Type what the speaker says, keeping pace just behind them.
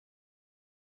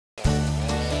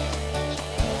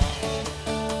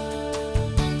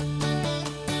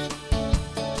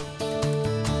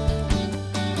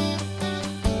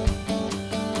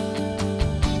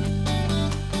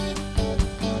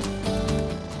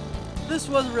This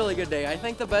was a really good day. I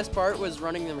think the best part was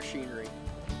running the machinery.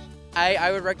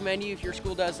 I would recommend you, if your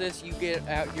school does this, you get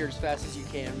out here as fast as you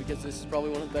can, because this is probably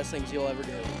one of the best things you'll ever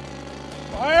do.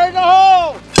 Fire in the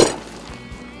hole!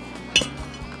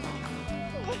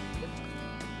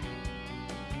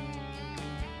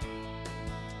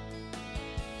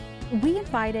 We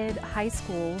invited high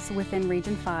schools within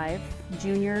Region 5,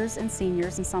 juniors and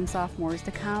seniors and some sophomores,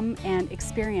 to come and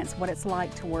experience what it's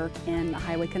like to work in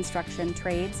highway construction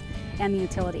trades and the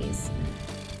utilities.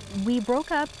 We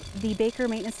broke up the Baker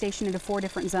Maintenance Station into 4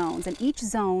 different zones. In each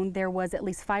zone there was at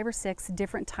least 5 or 6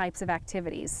 different types of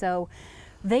activities. So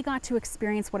they got to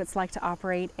experience what it's like to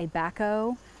operate a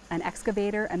backhoe, an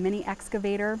excavator, a mini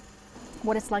excavator,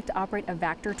 what it's like to operate a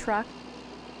Vactor truck.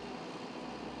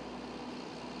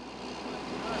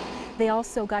 They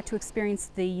also got to experience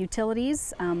the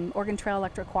utilities. Oregon Trail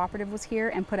Electric Cooperative was here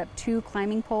and put up 2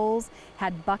 climbing poles,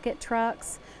 had bucket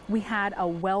trucks. We had a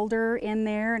welder in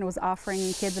there and was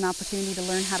offering kids an opportunity to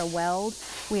learn how to weld.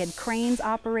 We had cranes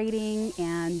operating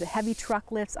and heavy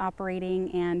truck lifts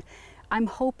operating, and I'm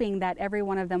hoping that every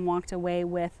one of them walked away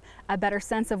with a better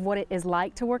sense of what it is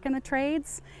like to work in the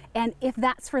trades. And if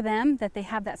that's for them, that they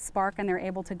have that spark and they're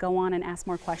able to go on and ask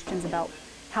more questions about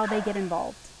how they get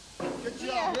involved. Good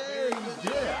job.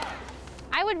 Yeah.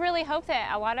 I would really hope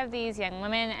that a lot of these young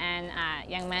women and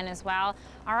young men as well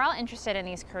are all interested in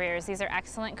these careers. These are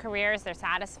excellent careers. They're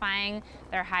satisfying.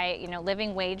 They're high,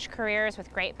 living wage careers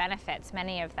with great benefits,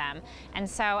 many of them. And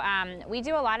so we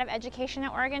do a lot of education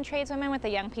at Oregon Tradeswomen with the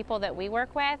young people that we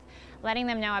work with, letting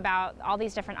them know about all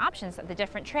these different options, the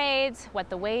different trades, what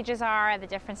the wages are, the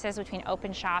differences between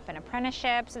open shop and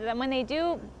apprenticeship, so that when they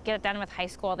do get done with high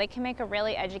school, they can make a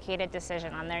really educated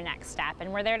decision on their next step,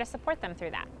 and we're there to support them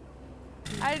through that.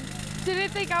 I didn't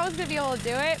think I was going to be able to do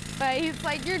it, but he's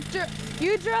like, you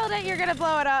drilled it, you're going to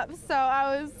blow it up. So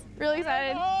I was really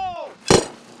excited.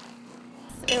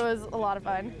 It was a lot of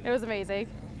fun. It was amazing.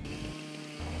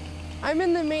 I'm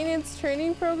in the maintenance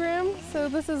training program. So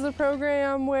this is a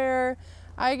program where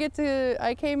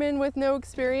I came in with no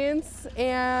experience,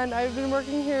 and I've been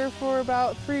working here for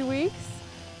about 3 weeks.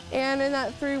 And in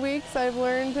that 3 weeks, I've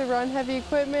learned to run heavy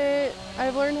equipment.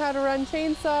 I've learned how to run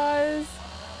chainsaws.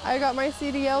 I got my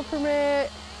CDL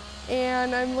permit,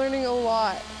 and I'm learning a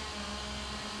lot.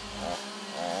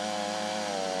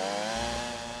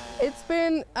 It's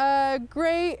been a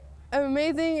great,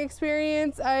 amazing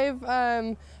experience. I've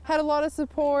had a lot of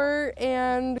support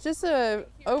and just an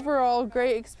overall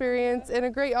great experience and a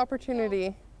great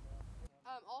opportunity.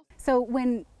 So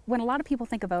when a lot of people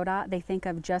think of ODOT, they think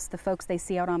of just the folks they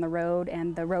see out on the road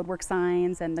and the roadwork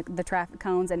signs and the traffic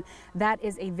cones, and that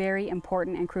is a very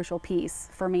important and crucial piece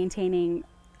for maintaining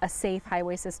a safe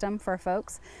highway system for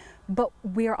folks. But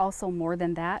we are also more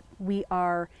than that. We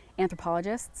are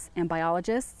anthropologists and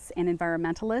biologists and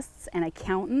environmentalists and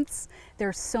accountants. There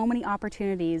are so many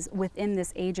opportunities within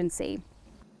this agency.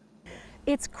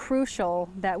 It's crucial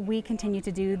that we continue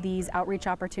to do these outreach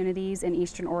opportunities in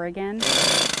Eastern Oregon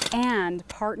and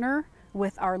partner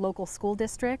with our local school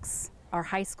districts, our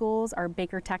high schools, our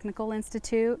Baker Technical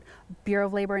Institute, Bureau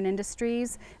of Labor and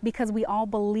Industries, because we all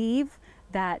believe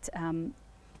that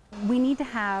we need to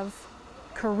have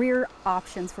career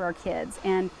options for our kids.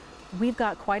 And we've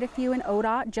got quite a few in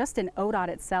ODOT, just in ODOT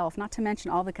itself, not to mention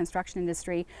all the construction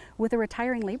industry, with a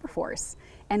retiring labor force.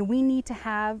 And we need to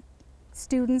have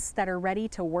students that are ready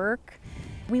to work.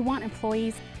 We want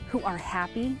employees who are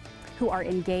happy, who are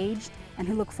engaged, and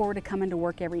who look forward to coming to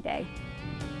work every day.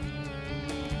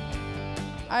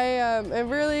 I am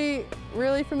really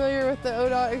familiar with the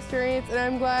ODOT experience, and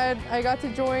I'm glad I got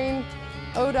to join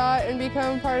ODOT and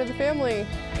become part of the family.